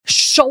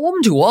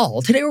Shalom to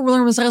all. Today we're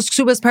learning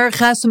Kesuvos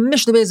Parakhas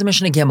Mishnah Beis and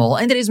Mishnah Gimel,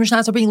 and today's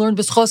Mishnahs are being learned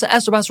B'schos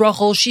Esther Bas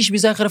Rachel. She should be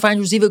zecher to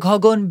find Rezivik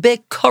Hagun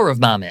B'Karav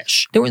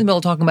Mamish. Then we're in the middle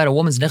of talking about a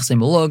woman's nechsei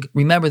mulug.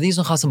 Remember, these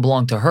nechasim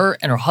belong to her,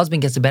 and her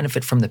husband gets to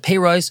benefit from the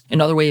payros.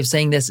 Another way of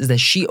saying this is that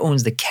she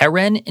owns the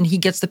keren and he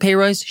gets the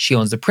payros. She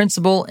owns the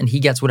principal and he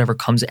gets whatever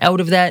comes out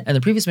of that. And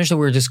the previous Mishnah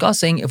we were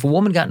discussing, if a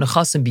woman got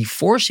nechasim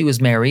before she was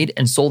married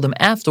and sold them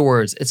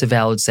afterwards, it's a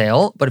valid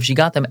sale. But if she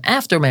got them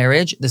after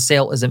marriage, the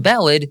sale isn't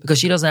valid because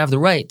she doesn't have the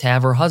right to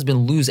have her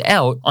husband lose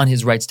out on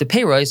his rights to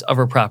payros of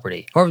her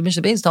property. However,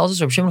 Mishnah Beis tells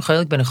us Reb Shimon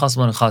chaylik ben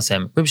nechasim and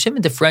nechasim. Reb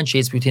Shimon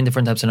differentiates between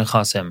different types of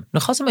nechasim.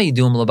 Nechasim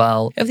hayidum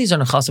labal. If these are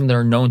nechasim that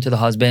are known to the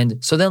husband,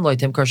 so then lo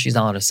timkar, she's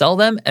not allowed to sell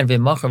them, and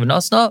v'machar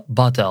v'nasna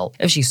batel.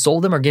 If she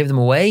sold them or gave them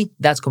away,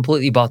 that's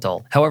completely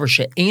batel. However,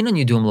 she'ein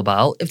yidum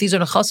labal. If these are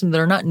nechasim that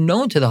are not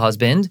known to the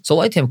husband, so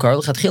lo timkar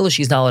l'chatchila,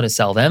 she's not allowed to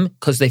sell them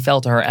because they fell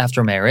to her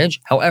after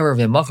marriage. However,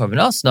 v'machar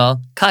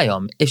v'nasna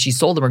kayam. If she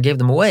sold them or gave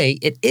them away,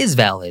 it is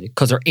valid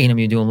because they're einam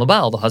yidum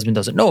labal. The husband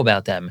doesn't know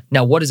about them.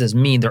 Now, what does this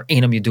mean? They're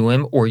einam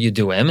yuduim or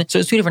yuduim? So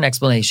there's two different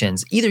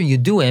explanations. Either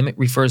yuduim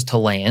refers to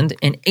land,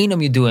 and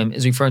einam yuduim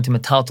is referring to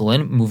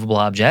metaltalin, movable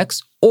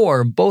objects,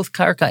 or both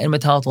karka and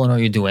metaltalin are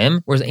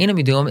yuduim, whereas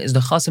einam yuduim is the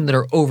chasim that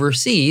are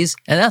overseas,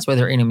 and that's why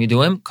they're einam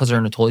yuduim, because they're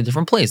in a totally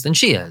different place than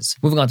she is.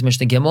 Moving on to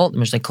Mishnah Gimel, the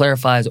Mishnah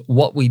clarifies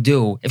what we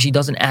do if she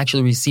doesn't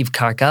actually receive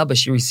karka, but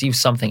she receives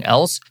something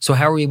else. So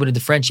how are we able to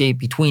differentiate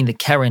between the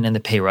keren and the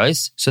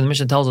payros? So the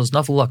Mishnah tells us,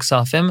 naful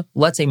laksafim,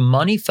 let's say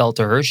money fell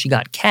to her, she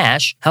got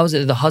cash. How is it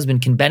that the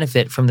husband can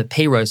benefit from the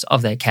payros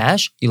of that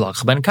cash?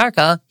 Yilach ben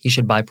karka, he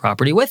should buy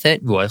property with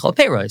it, v'oichel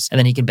payros, and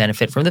then he can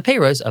benefit from the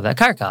payros of that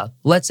karka.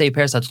 Let's say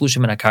peres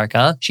hatlushim and a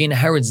karka, she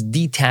inherits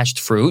detached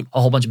fruit,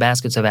 a whole bunch of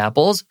baskets of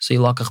apples, so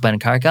yilach ben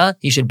karka,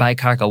 he should buy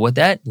karka with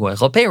that,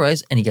 v'oichel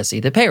payros, and he gets to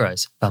eat the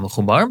payros.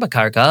 V'amechubar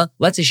b'karka,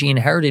 let's say she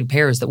inherited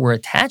pears that were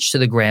attached to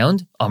the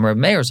ground. Amar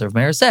Meir, so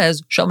Meir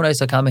says,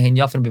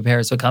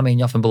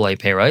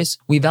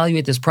 we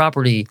evaluate this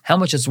property, how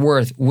much it's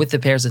worth with the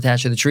pears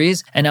attached to the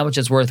trees, and how much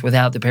it's worth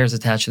without the pears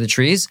attached to the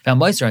trees.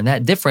 And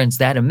that difference,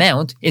 that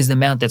amount, is the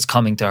amount that's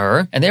coming to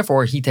her, and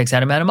therefore he takes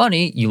that amount of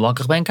money,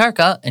 yilakach ben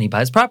karka, and he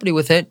buys property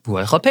with it,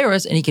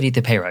 and he can eat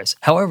the pears.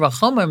 However,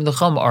 the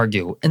Chum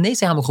argue, and they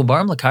say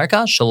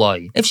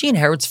if she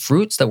inherits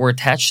fruits that were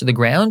attached to the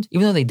ground,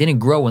 even though they didn't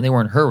grow when they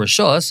were in her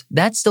rishos,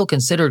 that's still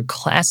considered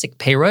classic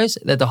pears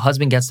that the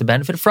husband gets to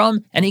benefit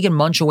from, and he can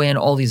munch away on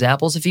all these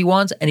apples if he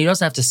wants, and he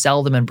doesn't have to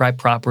sell them and buy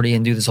property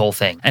and do this whole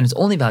thing. And it's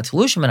only about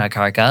telushim and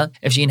akarka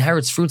if she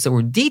inherits fruits that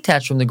were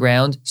detached from the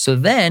ground, so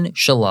then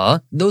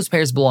shalah, those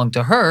pears belong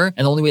to her,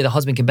 and the only way the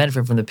husband can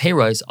benefit from the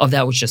pears of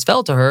that which just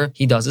fell to her,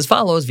 he does as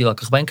follows: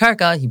 vilakach ben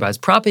karka, he buys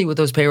property with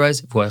those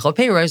pears,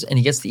 and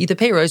he gets to eat the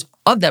pears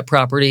of that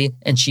property,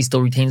 and she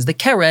still retains the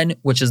keren,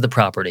 which is the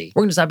property.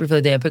 We're going to stop here for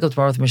the day and pick up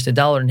tomorrow with Mishnah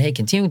Dalet, and hey,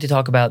 continuing to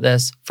talk about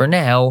this. For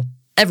now,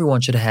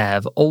 everyone should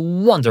have a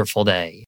wonderful day.